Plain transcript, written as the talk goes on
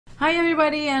Hi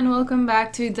everybody and welcome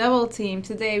back to Double Team.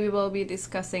 Today we will be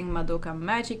discussing Madoka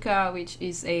Magica, which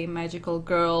is a magical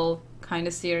girl kind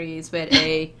of series with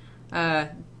a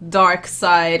dark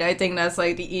side. I think that's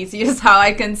like the easiest how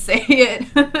I can say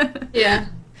it. Yeah.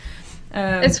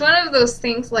 It's one of those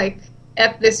things like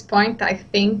at this point I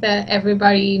think that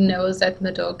everybody knows that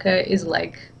Madoka is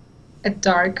like a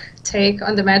dark take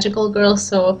on the magical girl,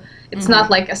 so it's not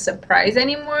like a surprise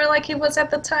anymore like it was at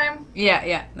the time.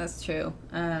 Yeah, that's true.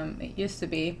 It used to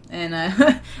be, and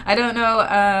I don't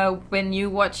know when you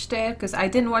watched it because I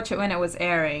didn't watch it when it was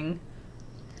airing.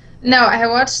 No, I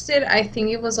watched it. I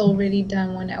think it was already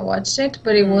done when I watched it,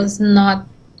 but it was not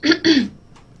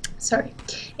sorry.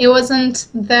 It wasn't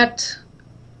that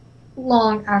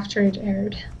long after it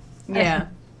aired. Yeah.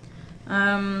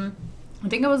 I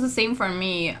think it was the same for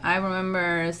me. I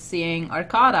remember seeing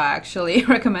Arcada actually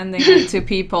recommending it to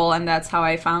people, and that's how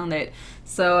I found it.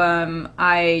 So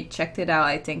I checked it out,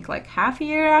 I think, like half a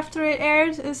year after it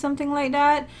aired, or something like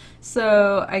that.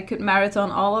 So I could marathon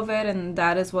all of it, and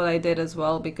that is what I did as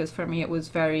well, because for me it was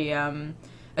very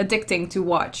addicting to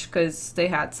watch, because they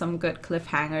had some good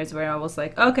cliffhangers where I was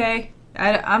like, okay,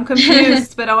 I'm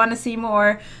confused, but I want to see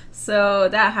more. So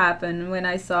that happened when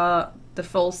I saw the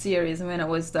full series, and when it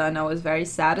was done I was very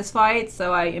satisfied,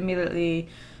 so I immediately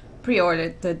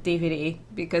pre-ordered the DVD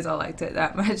because I liked it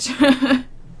that much.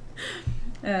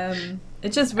 It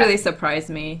just really surprised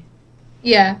me.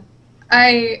 Yeah.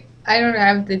 I don't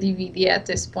have the DVD at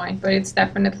this point, but it's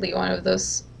definitely one of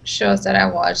those shows that I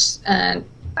watched and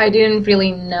I didn't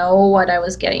really know what I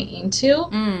was getting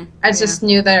into. I just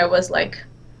knew that it was like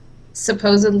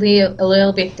supposedly a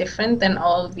little bit different than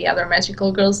all of the other magical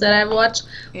girls that I've watched,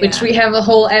 which we have a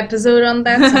whole episode on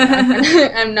that, so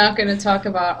I'm not gonna talk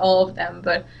about all of them,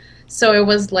 but so it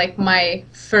was like my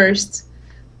first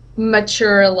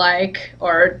mature like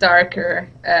or darker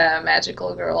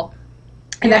magical girl,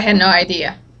 and I had no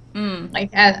idea. Like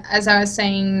as I was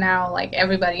saying now, like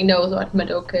everybody knows what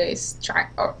Madoka is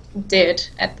did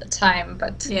at the time,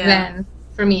 but then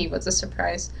for me it was a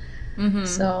surprise.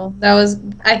 So that was,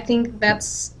 I think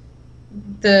that's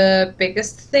the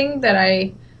biggest thing that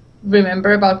I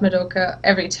remember about Madoka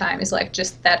every time, is like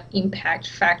just that impact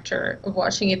factor of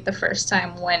watching it the first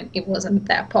time when it wasn't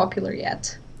that popular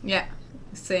yet. Yeah,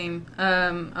 same.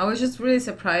 I was just really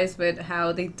surprised with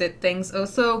how they did things.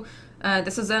 Also,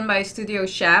 this was done by Studio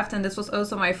Shaft, and this was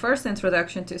also my first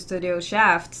introduction to Studio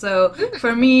Shaft. So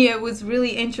for me, it was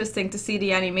really interesting to see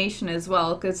the animation as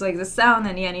well, because like the sound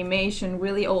and the animation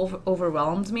really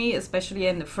overwhelmed me, especially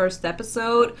in the first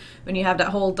episode when you have that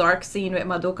whole dark scene with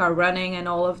Madoka running and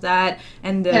all of that,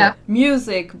 and the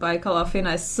music by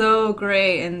Kalafina is so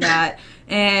great in that.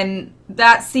 And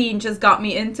that scene just got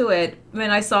me into it.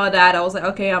 When I saw that, I was like,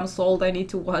 okay, I'm sold. I need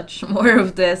to watch more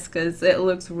of this because it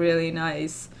looks really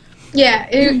nice.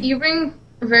 Yeah, you bring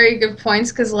very good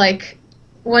points, because like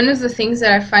one of the things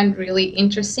that I find really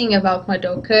interesting about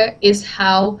Madoka is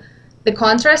how the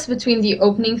contrast between the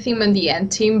opening theme and the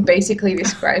end theme basically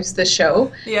describes the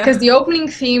show. Because the opening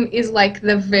theme is like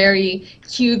the very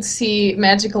cutesy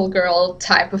magical girl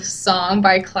type of song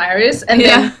by Clarice, and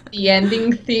then the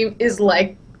ending theme is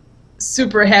like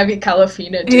super heavy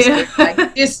Calafina, just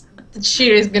like this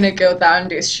shit is gonna go down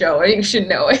this show, and you should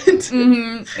know it.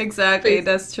 Exactly,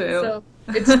 that's true. So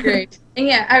it's great. And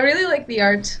yeah, I really like the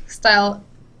art style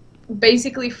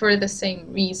basically for the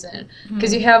same reason,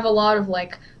 because you have a lot of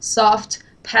like soft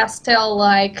pastel,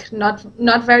 like not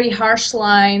very harsh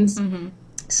lines,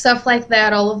 stuff like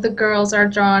that. All of the girls are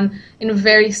drawn in a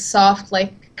very soft,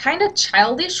 like kind of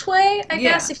childish way, I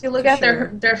guess, if you look at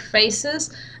their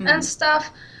faces and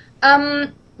stuff.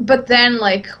 But then,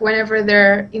 like, whenever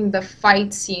they're in the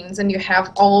fight scenes and you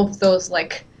have all of those,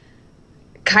 like,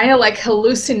 kind of like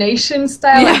hallucination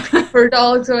style, like paper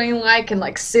dolls going like, and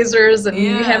like scissors, and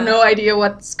you have no idea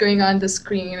what's going on the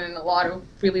screen, and a lot of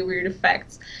really weird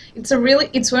effects. It's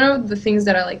one of the things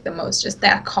that I like the most, just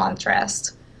that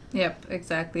contrast. Yep,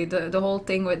 exactly. The whole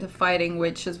thing with the fighting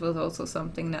witches was also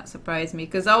something that surprised me,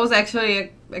 because I was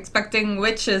actually expecting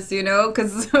witches, you know,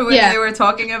 because when they were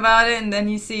talking about it, and then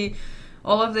you see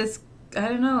all of this, I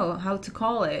don't know how to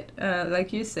call it,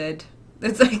 like you said.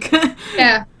 It's like,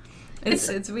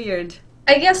 it's weird.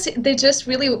 I guess they just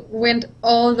really went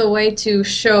all the way to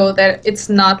show that it's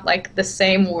not like the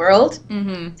same world.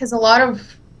 Because a lot of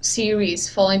series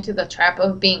fall into the trap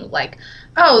of being like,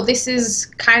 oh, this is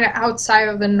kind of outside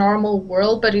of the normal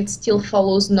world, but it still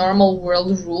follows normal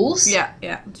world rules.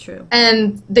 Yeah, true.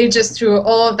 And they just threw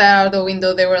all of that out the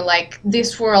window. They were like,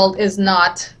 this world is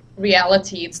not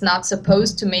reality. It's not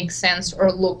supposed to make sense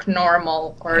or look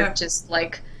normal or just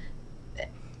like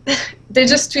they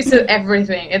just twisted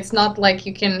everything. It's not like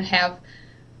you can have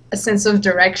a sense of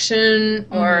direction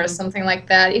or something like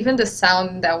that. Even the sound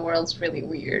in that world's really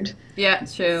weird. Yeah, true.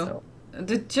 So,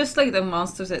 Just like the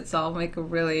monsters itself make a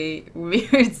really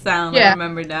weird sound. I yeah.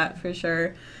 remember that for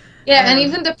sure. Yeah, and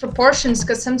even the proportions,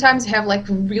 because sometimes you have like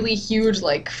really huge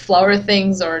like flower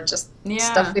things or just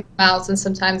stuff with mouths, and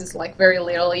sometimes it's like very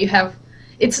little. You have,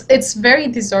 it's very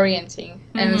disorienting,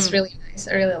 and it's really nice.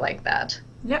 I really like that.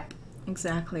 Yep,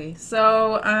 exactly.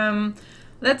 So,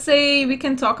 let's say we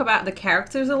can talk about the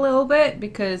characters a little bit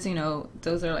because, you know,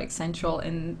 those are like central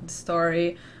in the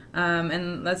story.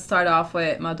 And let's start off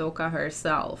with Madoka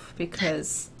herself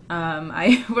because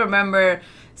I remember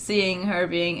seeing her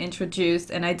being introduced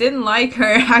and I didn't like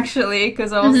her actually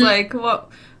because I was like, what?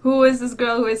 Who is this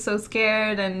girl who is so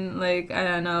scared? And like, I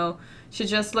don't know. She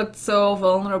just looked so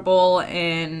vulnerable,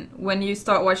 and when you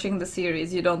start watching the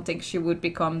series, you don't think she would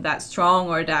become that strong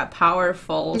or that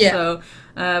powerful. Yeah. So,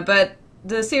 but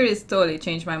the series totally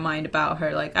changed my mind about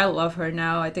her. Like, I love her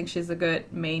now. I think she's a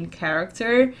good main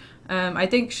character. I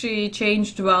think she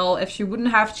changed well. If she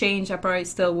wouldn't have changed, I probably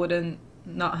still wouldn't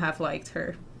not have liked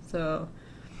her. So,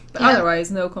 but otherwise,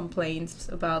 no complaints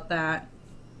about that.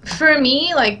 For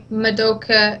me, like,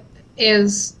 Madoka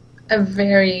is a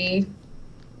very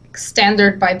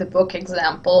standard by the book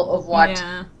example of what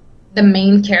the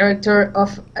main character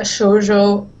of a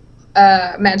shoujo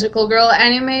magical girl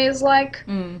anime is like.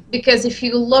 Because if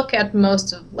you look at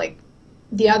most of like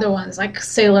the other ones, like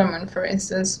Sailor Moon for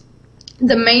instance,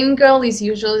 the main girl is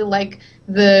usually like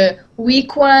the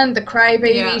weak one, the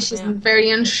crybaby. She's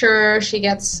very unsure. She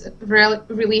gets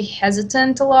really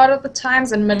hesitant a lot of the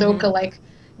times, and Madoka like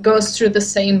goes through the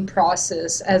same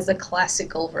process as the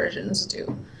classical versions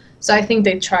do. So I think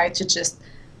they try to just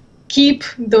keep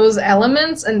those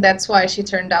elements, and that's why she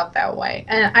turned out that way.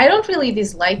 And I don't really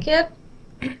dislike it.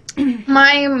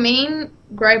 My main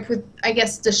gripe with, I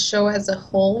guess, the show as a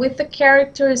whole with the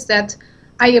character is that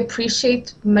I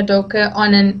appreciate Madoka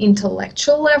on an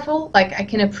intellectual level. Like, I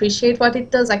can appreciate what it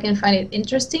does, I can find it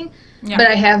interesting, but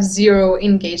I have zero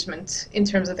engagement in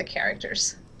terms of the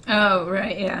characters. Oh,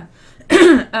 right, yeah.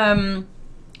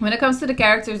 When it comes to the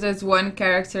characters, there's one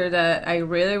character that I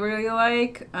really, really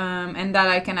like, and that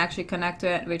I can actually connect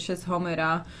with, which is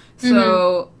Homura.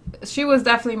 So she was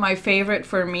definitely my favorite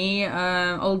for me,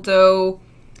 although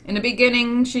in the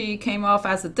beginning she came off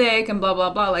as a dick and blah,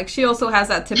 blah, blah. Like, she also has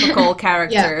that typical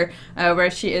character where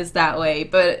she is that way.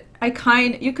 But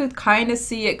you could kind of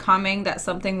see it coming that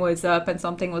something was up and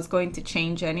something was going to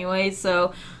change anyway.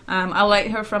 So I liked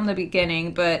her from the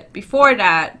beginning. But before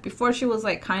that, before she was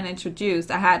like kind of introduced,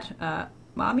 I had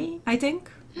Mami, I think.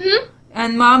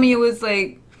 And Mami was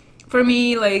like, for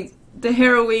me, like the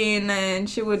heroine, and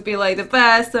she would be like the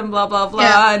best and blah, blah,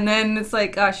 blah. And then it's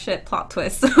like, oh shit, plot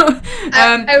twist.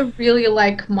 I really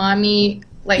like Mami,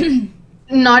 like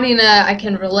not in a I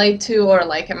can relate to or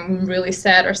like I'm really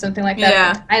sad or something like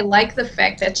that. But I like the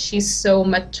fact that she's so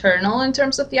maternal in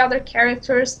terms of the other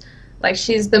characters. Like,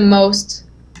 she's the most,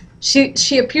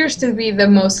 she appears to be the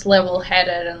most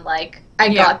level-headed and like,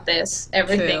 I got this,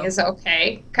 everything is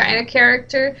okay kind of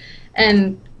character,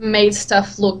 and made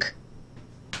stuff look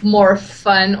more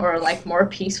fun or like more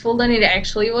peaceful than it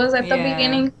actually was at the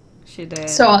beginning. She did.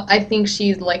 So I think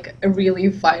she's like a really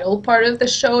vital part of the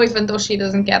show, even though she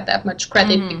doesn't get that much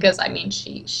credit because I mean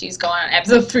she's gone on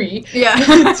episode 3.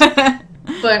 Yeah.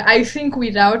 But I think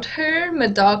without her,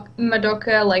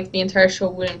 Madoka, like the entire show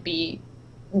wouldn't be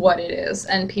what it is,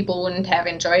 and people wouldn't have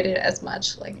enjoyed it as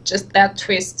much. Like, just that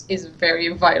twist is very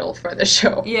vital for the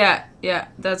show. Yeah,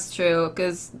 that's true.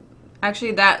 Because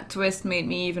actually, that twist made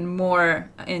me even more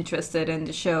interested in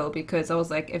the show, because I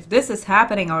was like, if this is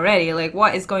happening already, like,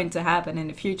 what is going to happen in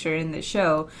the future in the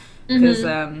show? Because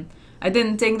I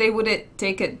didn't think they would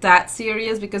take it that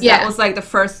serious, because that was like the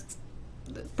first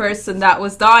person that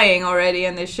was dying already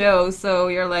in the show. So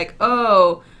you're like,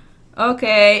 oh,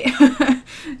 okay.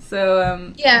 So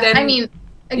I mean,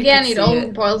 again, it all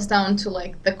boils down to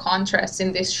like the contrast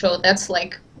in this show. That's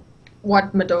like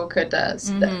what Madoka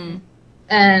does.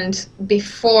 And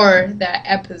before that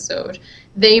episode,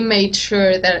 they made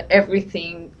sure that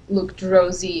everything looked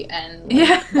rosy and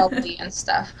like, lovely and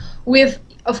stuff. With,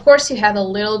 of course, you had a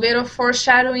little bit of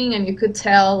foreshadowing, and you could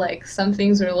tell like some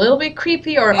things were a little bit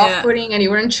creepy or off-putting, and you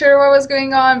weren't sure what was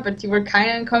going on, but you were kind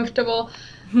of uncomfortable.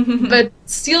 But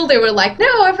still, they were like,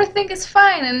 no, everything is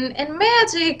fine, and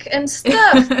magic and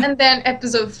stuff. And then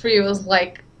episode 3 was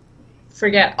like,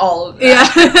 forget all of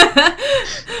that.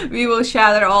 Yeah. We will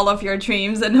shatter all of your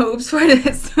dreams and hopes for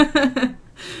this.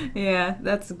 Yeah,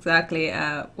 that's exactly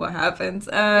what happens.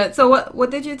 So what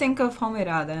did you think of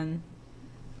Homura then?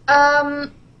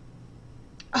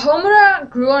 Homura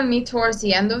grew on me towards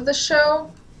the end of the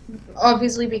show,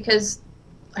 obviously because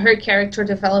her character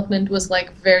development was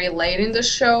like very late in the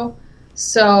show.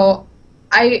 So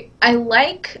I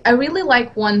really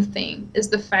like one thing is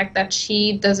the fact that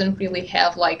she doesn't really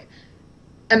have like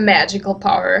a magical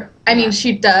power. I mean,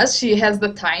 she does. She has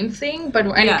the time thing, but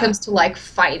when it comes to like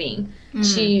fighting,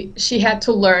 she had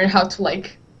to learn how to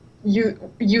like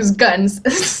use guns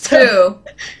and stuff. True.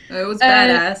 It was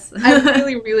badass. I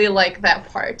really, really like that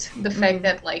part. The fact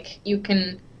that like you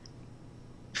can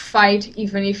fight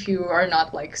even if you are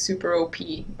not like super OP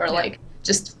or like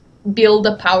just build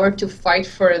the power to fight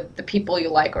for the people you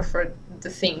like or for the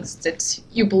things that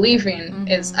you believe in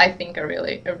is, I think, a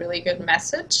really good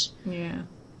message. Yeah.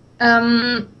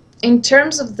 In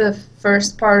terms of the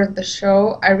first part of the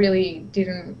show, I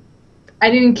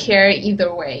didn't care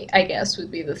either way, I guess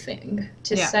would be the thing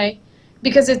to say.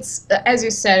 Because it's, as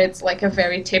you said, it's like a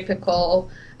very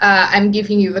typical, I'm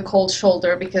giving you the cold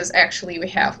shoulder because actually we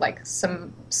have like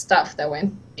some stuff that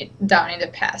went down in the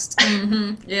past.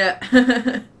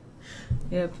 Yeah.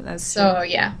 Yep, that's so true.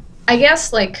 Yeah. I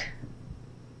guess like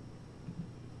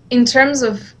in terms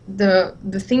of the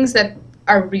things that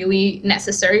are really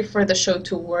necessary for the show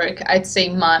to work, I'd say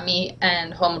Mami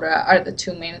and Homura are the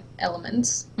two main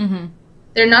elements.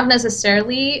 They're not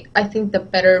necessarily, I think, the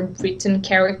better written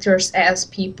characters as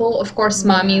people. Of course,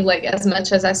 Mami, like, as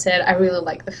much as I said, I really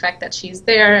like the fact that she's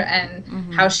there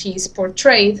and how she's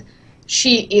portrayed.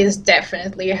 She is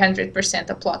definitely 100%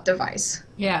 a plot device.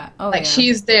 Yeah.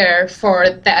 She's there for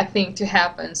that thing to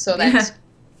happen so that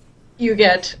you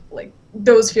get, like,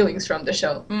 those feelings from the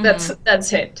show.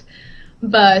 That's it.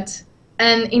 But,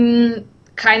 and in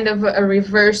kind of a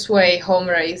reverse way,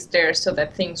 Homura is there so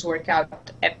that things work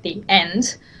out at the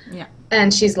end. Yeah.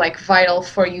 And she's like vital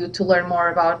for you to learn more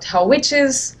about how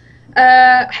witches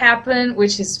happen,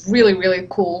 which is really, really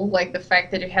cool. Like the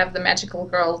fact that you have the magical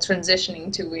girl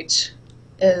transitioning to witch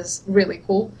is really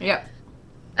cool. Yeah.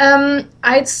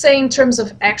 I'd say in terms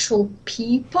of actual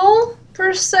people,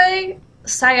 per se,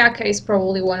 Sayaka is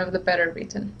probably one of the better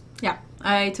written. Yeah,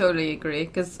 I totally agree,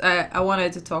 because I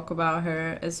wanted to talk about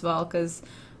her as well, because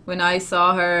when I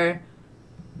saw her,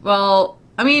 well,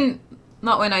 I mean,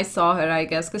 not when I saw her, I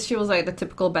guess, because she was like the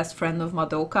typical best friend of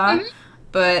Madoka,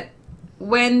 but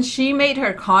when she made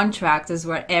her contract is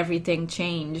where everything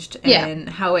changed, and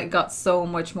how it got so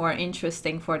much more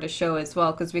interesting for the show as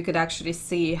well, because we could actually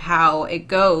see how it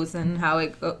goes and how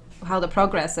the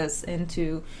progress is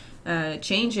into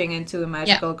changing into a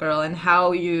magical girl, and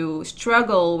how you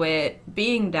struggle with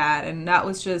being that. And that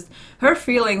was just, her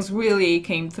feelings really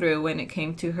came through when it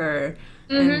came to her,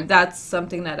 and that's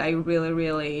something that I really,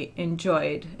 really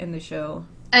enjoyed in the show.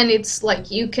 And it's like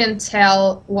you can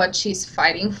tell what she's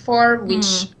fighting for,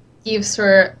 which gives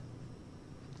her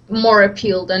more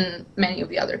appeal than many of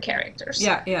the other characters.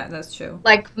 Yeah, that's true.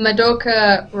 Like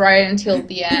Madoka, right until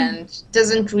the end,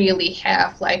 doesn't really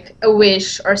have like a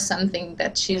wish or something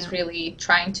that she's really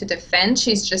trying to defend.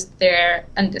 She's just there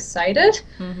undecided.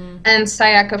 And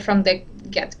Sayaka from the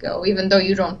get-go, even though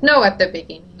you don't know at the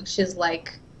beginning, she's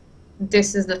like,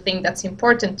 this is the thing that's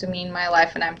important to me in my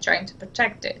life and I'm trying to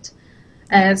protect it.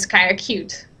 And it's kind of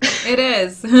cute. It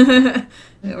is. It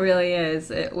really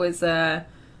is. It was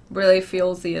really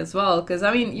feelsy as well, because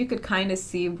I mean you could kind of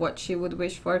see what she would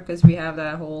wish for, because we have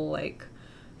that whole like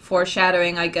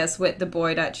foreshadowing, I guess, with the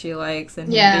boy that she likes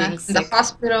and him being sick. The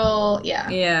hospital.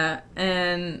 Yeah,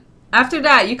 and after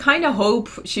that you kind of hope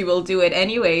she will do it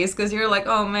anyways, because you're like,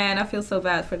 oh man, I feel so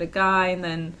bad for the guy, and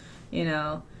then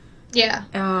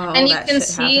and you can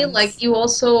see happens. Like you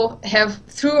also have,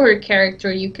 through her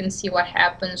character, you can see what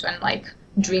happens when like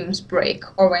dreams break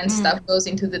or when stuff goes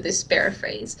into the despair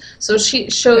phase. So she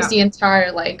shows the entire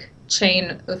like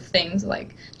chain of things,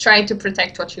 like trying to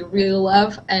protect what you really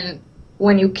love, and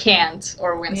when you can't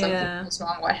or when something goes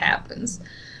wrong, what happens.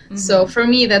 So for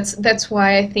me, that's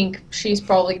why I think she's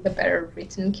probably the better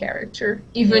written character,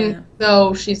 even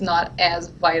though she's not as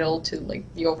vital to like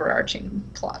the overarching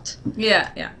plot.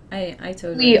 I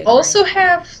totally We agree. also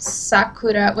have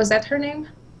Sakura. Was that her name?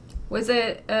 Was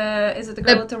it? Is it the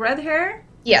girl with the red hair?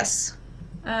 Yes.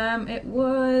 It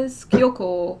was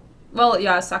Kyoko. Well,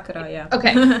 yeah, Sakura. Yeah.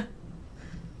 Okay.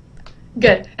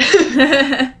 Good.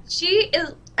 She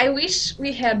is. I wish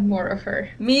we had more of her.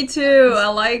 Me too. I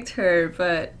liked her,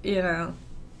 but we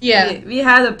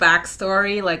had a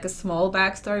backstory, like a small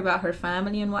backstory about her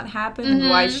family and what happened and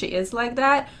why she is like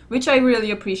that, which I really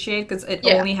appreciate, because it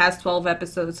only has 12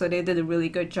 episodes, so they did a really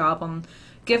good job on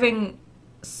giving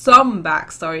some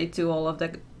backstory to all of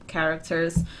the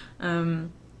characters.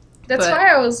 That's why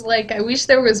I was like, I wish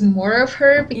there was more of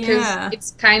her, because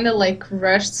it's kind of like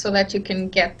rushed so that you can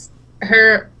get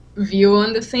her view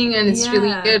on the thing, and it's really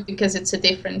Yeah. good because it's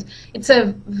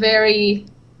a very,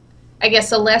 I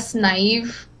guess, a less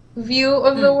naive view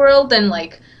of the Mm. world than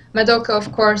like Madoka,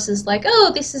 of course, is like,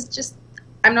 oh, this is just,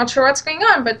 I'm not sure what's going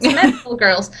on, but it's magical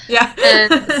girls. Yeah.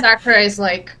 And Sakura is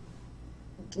like,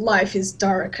 life is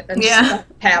dark and Yeah. stuff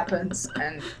happens,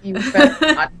 and you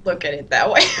better not look at it that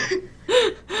way.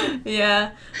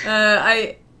 Yeah.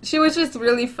 She was just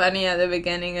really funny at the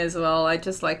beginning as well. I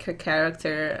just like her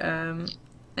character.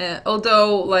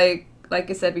 Although, like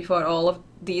I said before, all of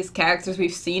these characters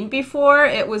we've seen before,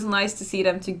 it was nice to see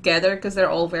them together because they're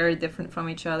all very different from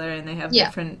each other and they have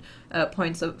different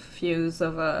points of views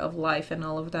of life and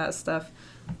all of that stuff.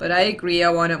 But I agree, I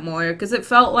wanted more because it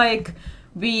felt like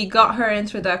we got her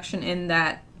introduction in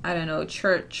that, I don't know,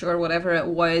 church or whatever it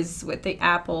was with the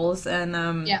apples, and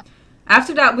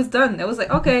after that was done, it was like,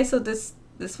 okay, so this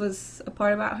was a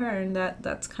part about her, and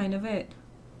that's kind of it,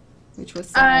 which was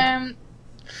sad.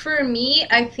 For me,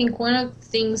 I think one of the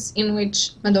things in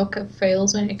which Madoka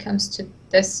fails when it comes to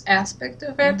this aspect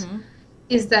of it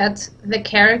is that the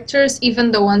characters,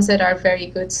 even the ones that are very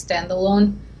good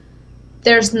standalone,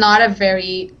 there's not a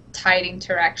very tight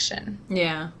interaction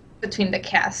between the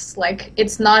casts. Like,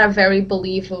 it's not a very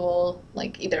believable,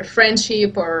 like, either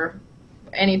friendship or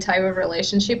any type of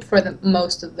relationship for the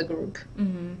most of the group.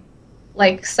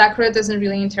 Like, Sakura doesn't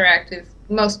really interact with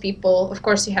most people. Of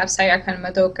course, you have Sayaka and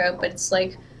Madoka, but it's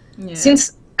like,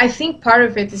 since I think part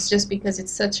of it is just because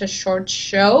it's such a short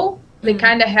show, they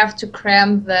kind of have to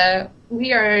cram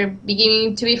we are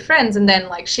beginning to be friends, and then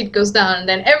like shit goes down, and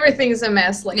then everything's a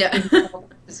mess, like in 12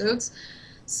 episodes.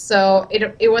 So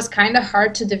it was kind of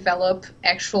hard to develop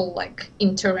actual like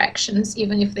interactions,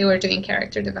 even if they were doing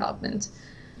character development.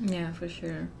 Yeah, for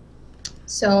sure.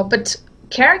 So, but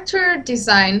character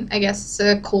design, I guess, is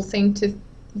a cool thing to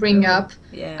bring up.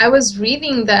 Yeah. I was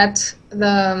reading that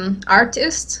the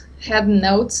artist had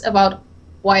notes about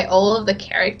why all of the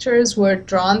characters were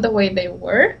drawn the way they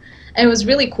were, and it was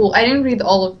really cool. I didn't read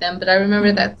all of them, but I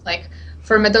remember that, like,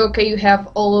 for Madoka, you have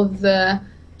all of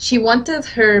she wanted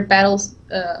her battle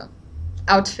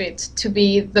outfit to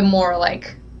be the more,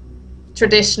 like,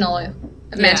 traditional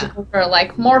magical girl,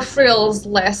 like, more frills,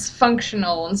 less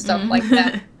functional and stuff like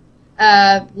that.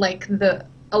 Like,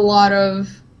 a lot of,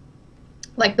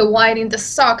 like, the white in the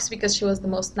socks because she was the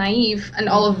most naive and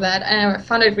all of that, and I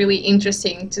found it really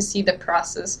interesting to see the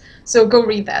process. So go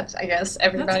read that, I guess,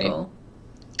 everybody. That's cool.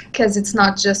 Because it's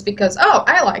not just because, oh,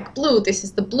 I like blue, this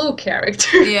is the blue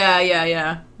character.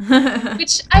 Yeah.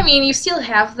 Which, I mean, you still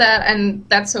have that, and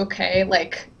that's okay.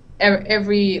 Like,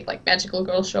 every, like, magical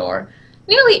girl show, or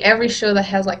nearly every show that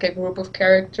has, like, a group of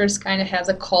characters kind of has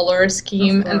a color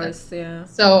scheme. Of course, yeah.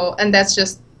 So, and that's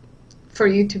just for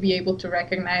you to be able to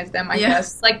recognize them, I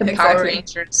guess. Like the Power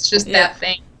Rangers, just that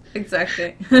thing.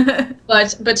 Exactly.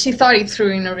 But she thought it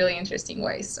through in a really interesting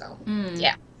way, so,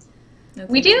 yeah.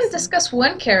 We didn't discuss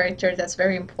one character that's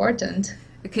very important.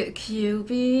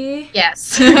 QB?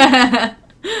 Yes.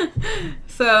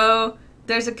 So,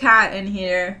 there's a cat in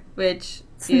here, which...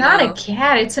 It's not a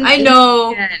cat, it's an I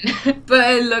know, alien. but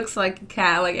it looks like a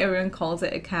cat. Like, everyone calls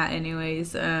it a cat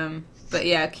anyways. But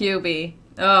yeah, QB.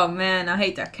 Oh man, I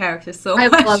hate that character so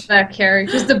much. I love that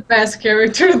character. It's the best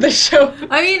character of the show.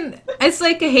 I mean, it's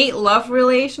like a hate-love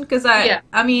relation, because I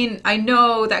mean, I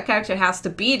know that character has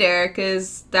to be there,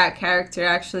 because that character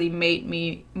actually made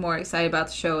me more excited about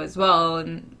the show as well,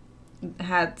 and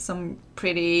had some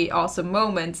pretty awesome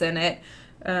moments in it.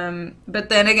 But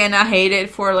then again, I hate it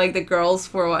for, like, the girls,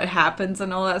 for what happens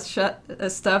and all that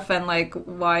stuff, and, like,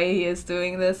 why he is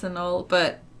doing this and all,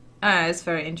 but it's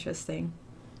very interesting.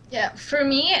 Yeah, for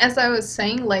me, as I was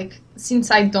saying, like, since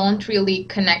I don't really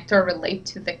connect or relate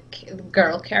to the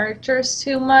girl characters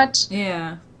too much,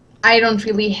 I don't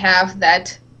really have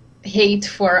that hate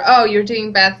for, oh, you're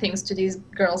doing bad things to these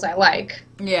girls I like.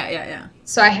 Yeah.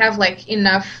 So I have, like,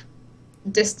 enough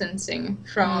distancing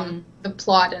from the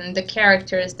plot and the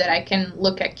characters that I can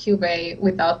look at Cube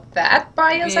without that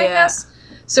bias, I guess.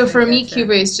 So for me,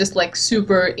 Cube is just, like,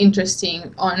 super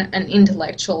interesting on an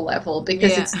intellectual level,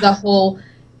 because it's the whole...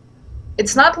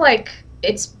 It's not like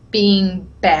it's being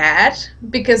bad,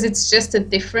 because it's just a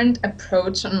different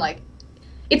approach on, like,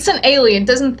 it's an alien, it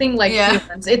doesn't think like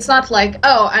humans. It's not like,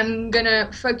 oh, I'm gonna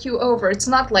fuck you over. It's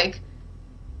not like...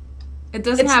 It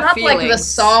doesn't have feelings. Like the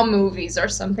Saw movies or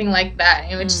something like that,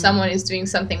 in which someone is doing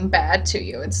something bad to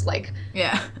you. It's like...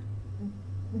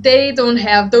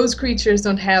 Those creatures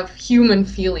don't have human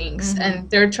feelings, and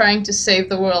they're trying to save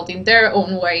the world in their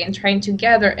own way and trying to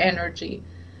gather energy.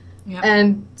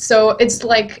 And so it's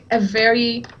like I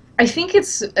think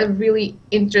it's a really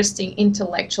interesting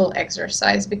intellectual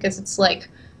exercise, because it's like,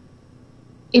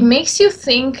 it makes you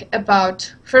think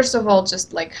about, first of all,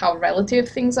 just like how relative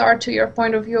things are to your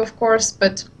point of view, of course,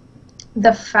 but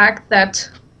the fact that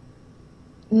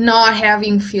not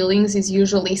having feelings is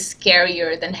usually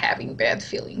scarier than having bad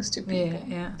feelings to people.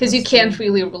 Yeah, Because you that's can't true.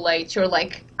 really relate. You're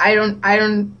like, I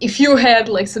don't, if you had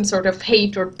like some sort of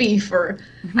hate or beef or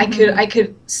I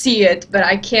could see it, but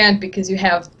I can't because you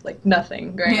have like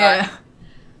nothing going on. Yeah.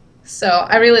 So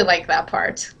I really like that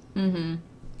part. Mm-hmm.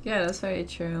 Yeah, that's very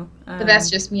true. But that's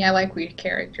just me. I like weird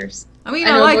characters. I mean,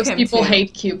 I I know like most him people too.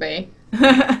 hate Cube.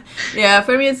 Yeah,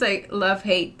 for me it's like love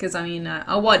hate because I mean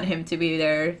I want him to be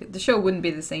there. The show wouldn't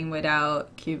be the same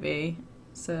without QB.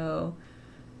 So,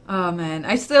 oh man,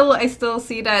 I still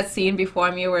see that scene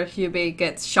before me where QB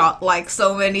gets shot like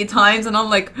so many times, and I'm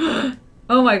like,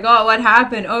 oh my god, what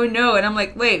happened? Oh no, and I'm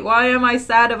like, wait, why am I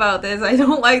sad about this? I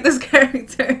don't like this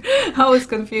character. I was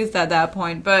confused at that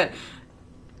point, but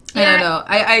I don't Yeah, know.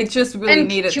 I just really and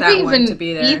needed Cube that one to even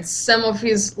be there. eats some of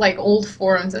his like old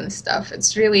forms and stuff.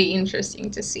 It's really interesting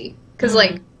to see. Because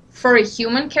like Mm. for a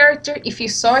human character, if you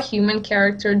saw a human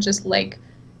character just like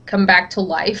come back to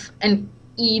life and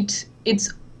eat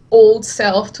its old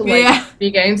self to like Yeah,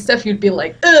 regain stuff, you'd be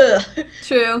like, ugh.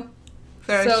 true.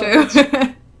 Very So true.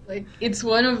 it's like it's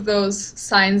one of those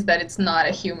signs that it's not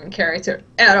a human character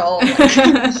at all.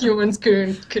 Like humans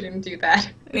couldn't do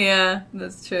that. Yeah,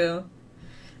 that's true.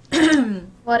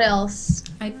 What else?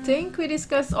 I think we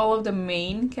discussed all of the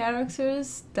main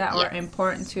characters that are Yes.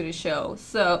 important to the show.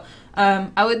 So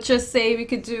I would just say we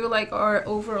could do like our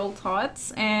overall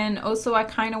thoughts, and also I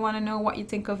kind of want to know what you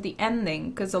think of the ending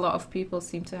because a lot of people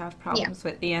seem to have Yeah. problems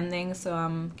with the ending. So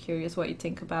I'm curious what you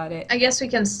think about it. I guess we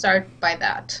can start by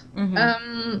that.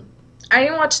 Mm-hmm. I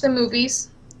didn't watch the movies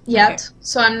Okay. yet,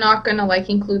 so I'm not gonna like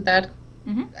include that.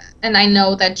 Mm-hmm. And I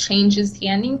know that changes the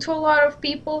ending to a lot of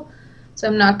people, so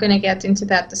I'm not gonna get into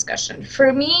that discussion.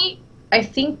 For me, I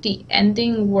think the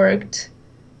ending worked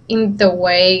in the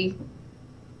way,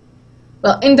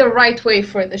 well, in the right way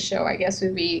for the show, I guess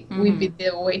would be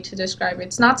the way to describe it.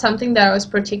 It's not something that I was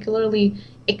particularly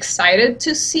excited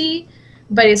to see,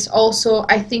 but it's also,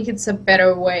 I think it's a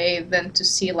better way than to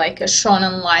see like a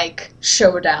shonen-like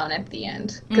showdown at the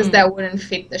end, because that wouldn't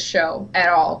fit the show at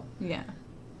all. Yeah.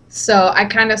 So I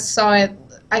kind of saw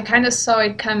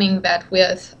it coming that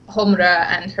with Homura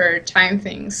and her time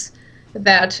things,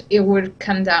 that it would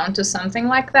come down to something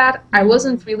like that. I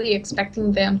wasn't really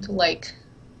expecting them to like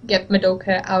get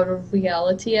Madoka out of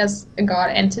reality as a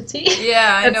god entity.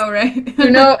 Yeah, I That's, know, right?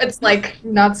 it's like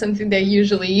not something that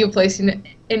usually you place in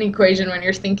an equation when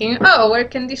you're thinking, oh, where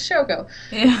can this show go?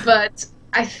 Yeah. But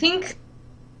I think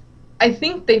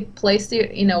they placed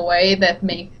it in a way that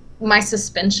make my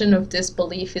suspension of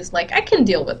disbelief is like, I can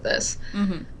deal with this.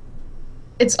 Mm-hmm.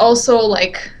 It's also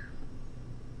like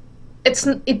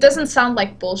it doesn't sound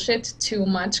like bullshit too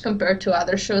much compared to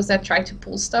other shows that try to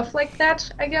pull stuff like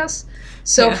that, I guess.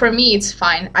 So Yeah. for me, it's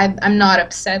fine. I'm not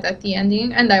upset at the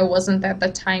ending, and I wasn't at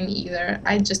the time either.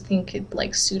 I just think it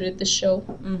like suited the show.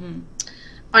 Mm-hmm.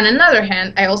 On another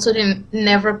hand, I also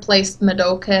never placed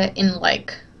Madoka in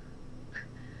like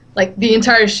the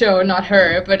entire show, not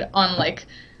her, but on like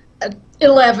a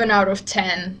 11 out of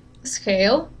 10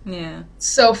 scale. Yeah.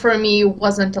 So for me, it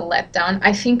wasn't a letdown.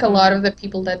 I think a lot of the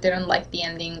people that didn't like the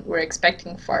ending were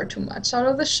expecting far too much out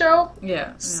of the show.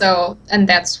 Yeah. So, and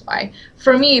that's why.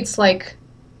 For me, it's like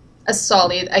a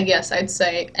solid, I guess I'd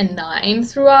say, a 9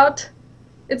 throughout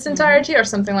its entirety or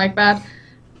something like that.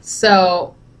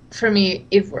 So for me,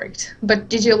 it worked. But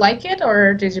did you like it,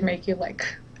 or did it make you like,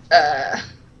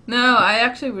 No, I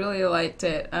actually really liked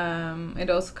it. It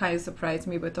also kind of surprised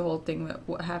me with the whole thing with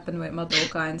what happened with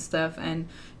Madoka and stuff, and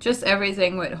just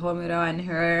everything with Homura and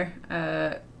her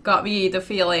got me the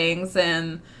feelings,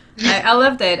 and I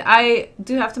loved it. I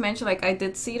do have to mention, like, I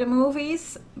did see the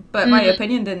movies, but my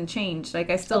opinion didn't change. Like,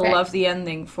 I still Okay. love the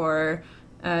ending for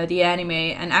the anime,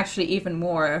 and actually even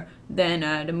more than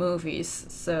the movies.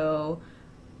 So,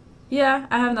 yeah,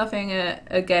 I have nothing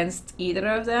against either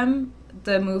of them.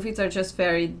 The movies are just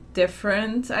very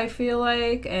different, I feel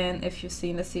like, and if you've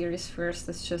seen the series first,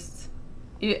 it's just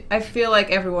I feel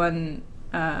like everyone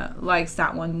likes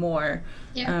that one more.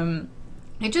 yeah.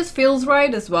 It just feels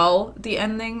right as well, the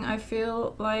ending, I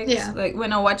feel like. Yeah. Like,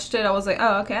 when I watched it, I was like,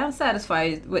 oh, okay, I'm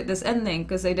satisfied with this ending,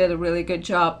 because they did a really good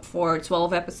job for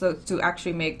 12 episodes to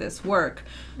actually make this work.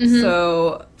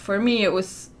 So, for me, it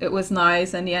was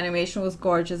nice, and the animation was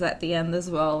gorgeous at the end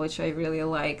as well, which I really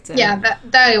liked. And Yeah,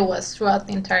 that it was throughout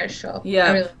the entire show. yeah.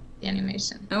 I really the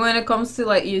animation. And when it comes to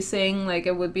like you saying like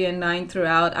it would be a 9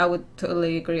 throughout, I would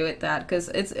totally agree with that, because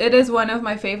it is one of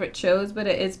my favorite shows, but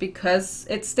it is because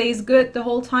it stays good the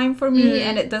whole time for me,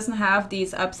 and it doesn't have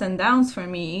these ups and downs for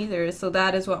me either. So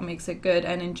that is what makes it good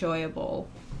and enjoyable.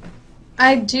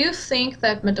 I do think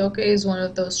that Madoka is one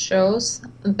of those shows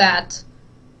that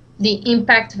the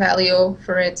impact value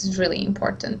for it is really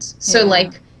important. So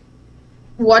like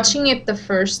watching it the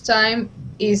first time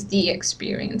is the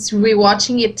experience.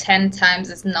 Rewatching it 10 times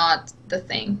is not the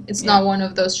thing. It's not one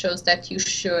of those shows that you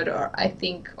should, or I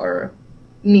think, or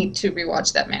need to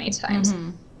rewatch that many times.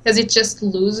 Because it just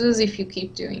loses if you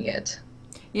keep doing it.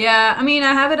 Yeah, I mean,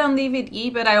 I have it on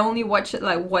DVD, but I only watch it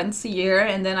like once a year,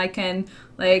 and then I can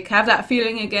like have that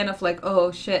feeling again of like,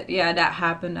 oh shit, yeah, that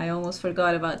happened. I almost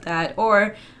forgot about that.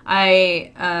 Or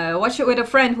I watch it with a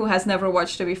friend who has never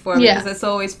watched it before, because it's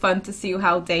always fun to see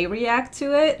how they react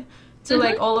to it. To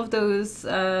like all of those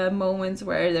moments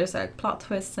where there's like plot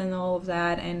twists and all of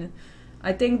that. And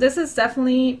I think this is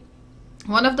definitely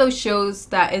one of those shows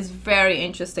that is very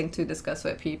interesting to discuss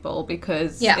with people,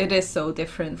 because it is so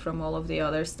different from all of the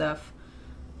other stuff.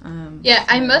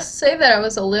 I must say that I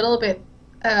was a little bit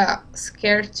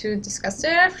scared to discuss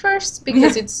it at first,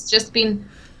 because it's just been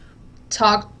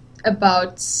talked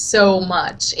about so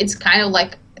much. It's kind of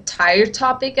like a tired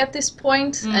topic at this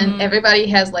point, and everybody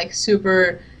has like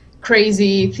super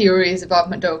crazy theories about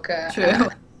Madoka. True.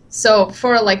 So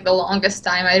for like the longest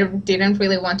time, I didn't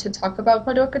really want to talk about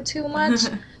Madoka too much,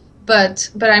 but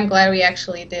I'm glad we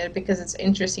actually did, because it's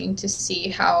interesting to see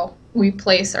how we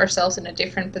place ourselves in a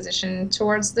different position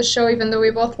towards the show, even though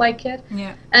we both like it.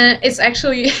 Yeah. And it's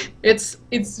actually it's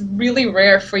really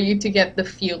rare for you to get the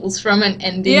feels from an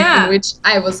ending in which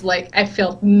I was like, I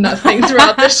felt nothing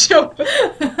throughout the show.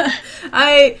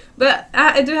 But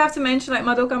I do have to mention, like,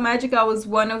 Madoka Magica was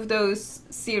one of those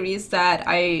series that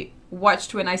I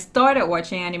watched when I started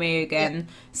watching anime again.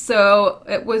 So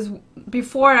it was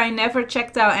before, I never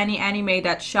checked out any anime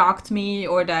that shocked me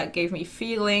or that gave me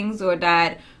feelings or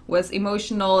that was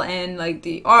emotional, and like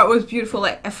the art was beautiful.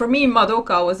 Like for me,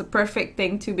 Madoka was a perfect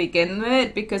thing to begin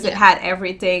with, because it had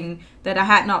everything that I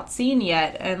had not seen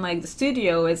yet, and like the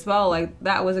studio as well. Like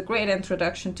that was a great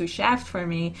introduction to Shaft for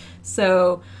me.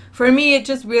 So for me, it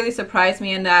just really surprised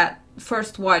me, and that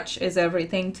first watch is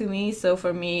everything to me. So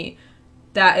for me,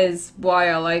 that is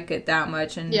why I like it that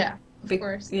much. And of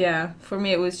course. Yeah, for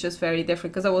me it was just very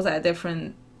different, because I was at a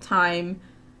different time,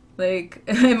 like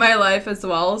in my life as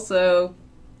well. So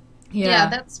yeah,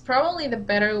 that's probably the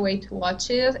better way to watch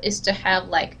it, is to have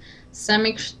like some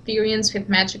experience with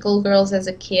magical girls as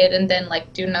a kid, and then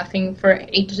like do nothing for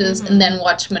ages, and then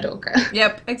watch Madoka.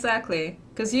 Yep, exactly.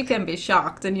 Because you can be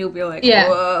shocked, and you'll be like,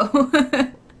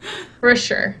 whoa. For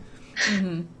sure.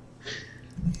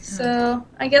 So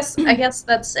I guess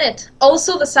that's it.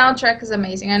 Also, the soundtrack is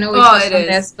amazing. I know we touched on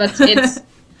this, but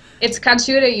it's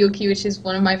Katsura Yuki, which is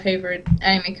one of my favorite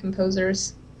anime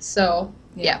composers. So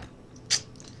yeah.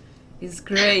 He's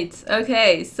great.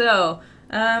 Okay, so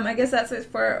I guess that's it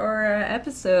for our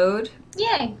episode.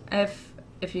 Yay!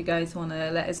 If you guys want to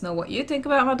let us know what you think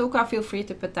about Madoka, feel free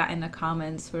to put that in the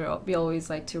comments. We always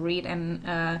like to read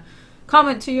and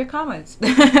comment to your comments.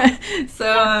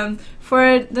 So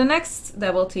for the next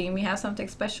double team, we have something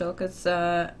special, because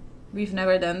we've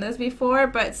never done this before,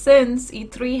 but since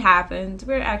E3 happened,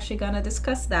 we're actually gonna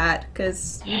discuss that,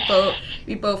 because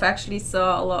we both actually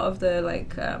saw a lot of the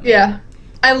like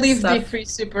I lived D3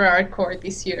 super hardcore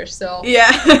this year, so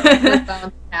it's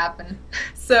bound to happen.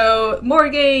 So more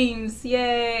games,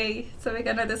 yay! So we're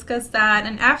gonna discuss that,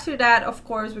 and after that, of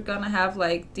course, we're gonna have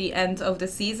like the end of the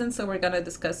season, so we're gonna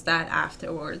discuss that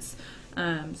afterwards.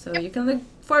 So you can look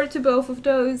forward to both of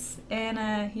those, and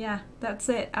that's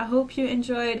it. I hope you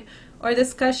enjoyed our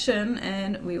discussion,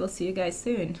 and we will see you guys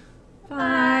soon.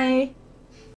 Bye.